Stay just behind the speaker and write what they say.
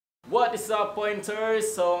What is up,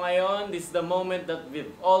 pointers? So ngayon, this is the moment that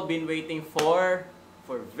we've all been waiting for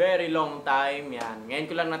very long time. Yan. Ngayon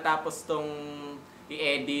ko lang natapos tong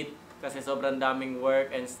i-edit kasi sobrang daming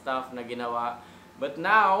work and stuff na ginawa. But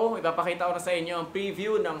now, ipapakita ko na sa inyo ang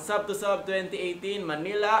preview ng Sub2Sub 2018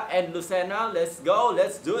 Manila and Lucena. Let's go!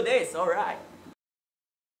 Let's do this! Alright!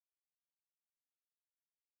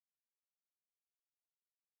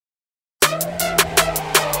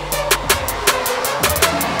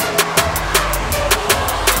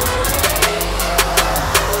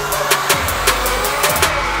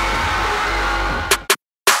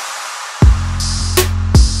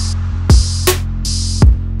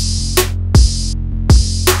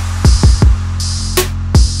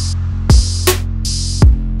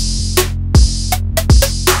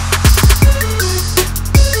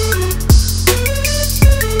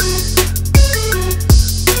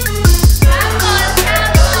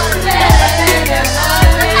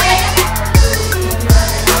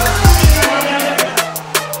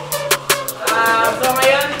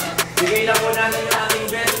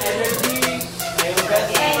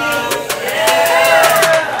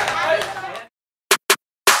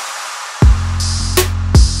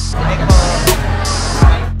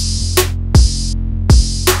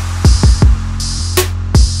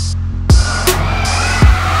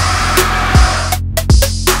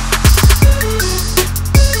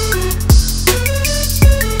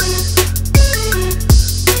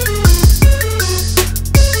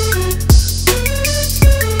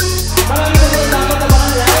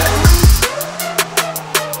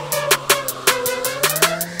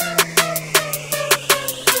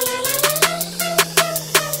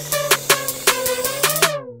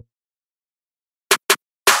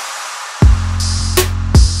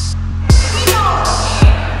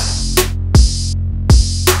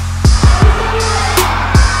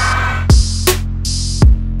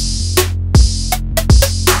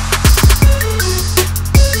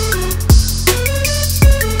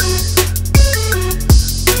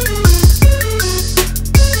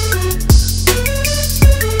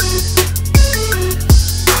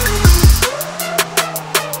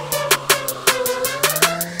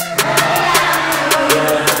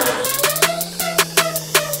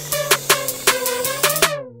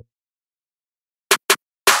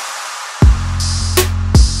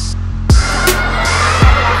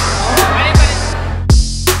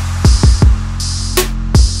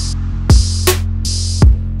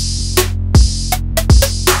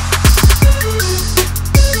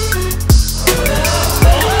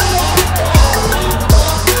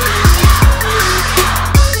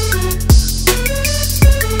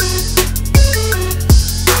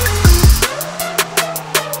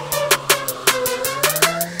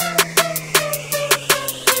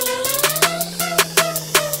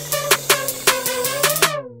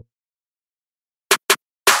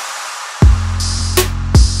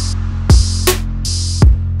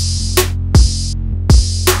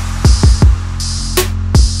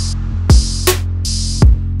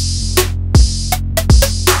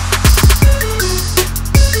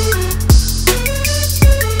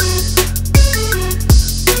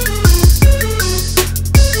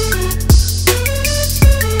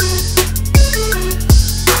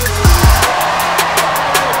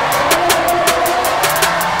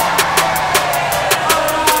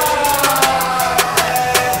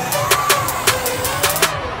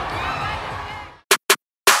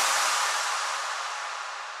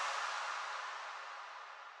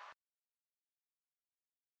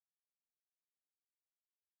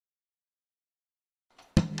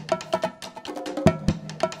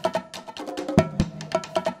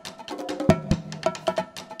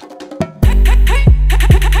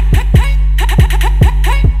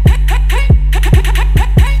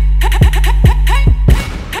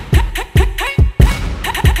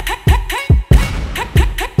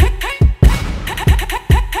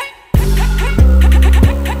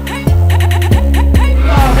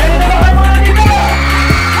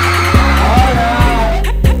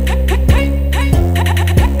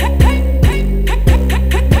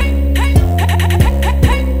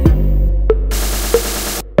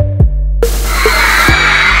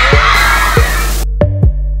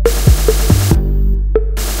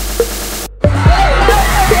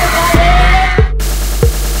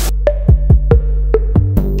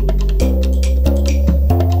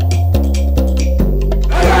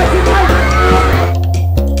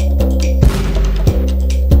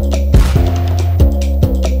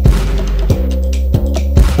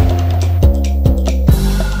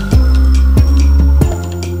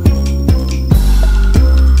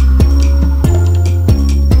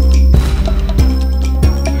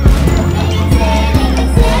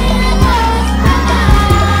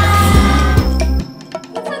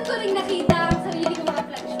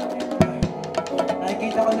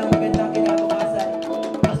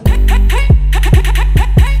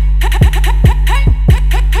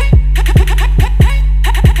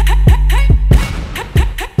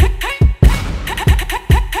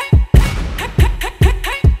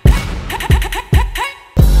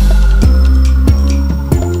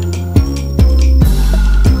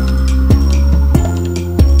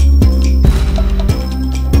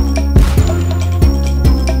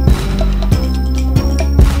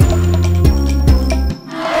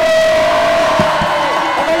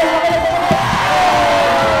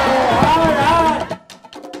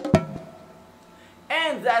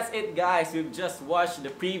 And that's it, guys. We've just watched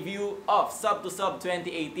the preview of Sub2Sub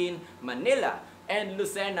 2018 Manila and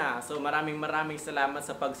Lucena. So maraming salamat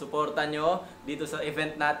sa pagsuporta nyo dito sa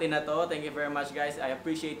event natin na to. Thank you very much, guys. I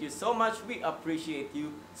appreciate you so much. We appreciate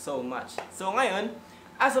you so much. So ngayon,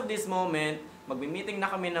 as of this moment, magmi-meeting na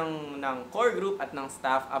kami ng core group at ng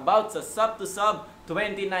staff about sa Sub2Sub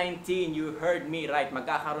 2019. You heard me right.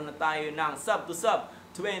 Magkakaroon na tayo ng Sub2Sub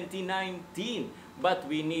 2019. But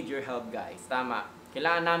we need your help, guys. Tama.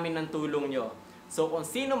 Kailangan namin ng tulong nyo. So kung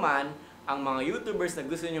sino man ang mga YouTubers na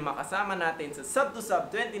gusto nyo makasama natin sa Sub2Sub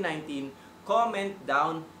 2019, comment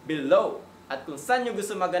down below. At kung saan nyo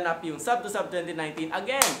gusto maganap yung Sub2Sub 2019,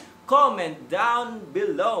 again, comment down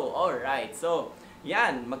below. Alright, so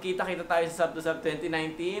yan, magkita-kita tayo sa Sub2Sub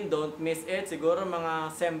 2019. Don't miss it. Siguro mga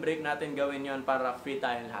sem break natin gawin yon para free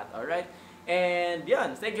tayong lahat. Alright? And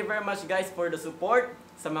yan, thank you very much, guys, for the support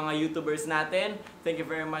sa mga YouTubers natin. Thank you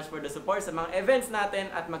very much for the support sa mga events natin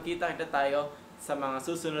at magkita-kita tayo sa mga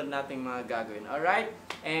susunod nating mga gagawin. Alright?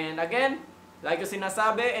 And again, like ko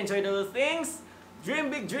sinasabi, enjoy the little things,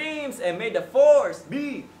 dream big dreams, and may the force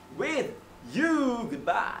be with you.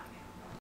 Goodbye!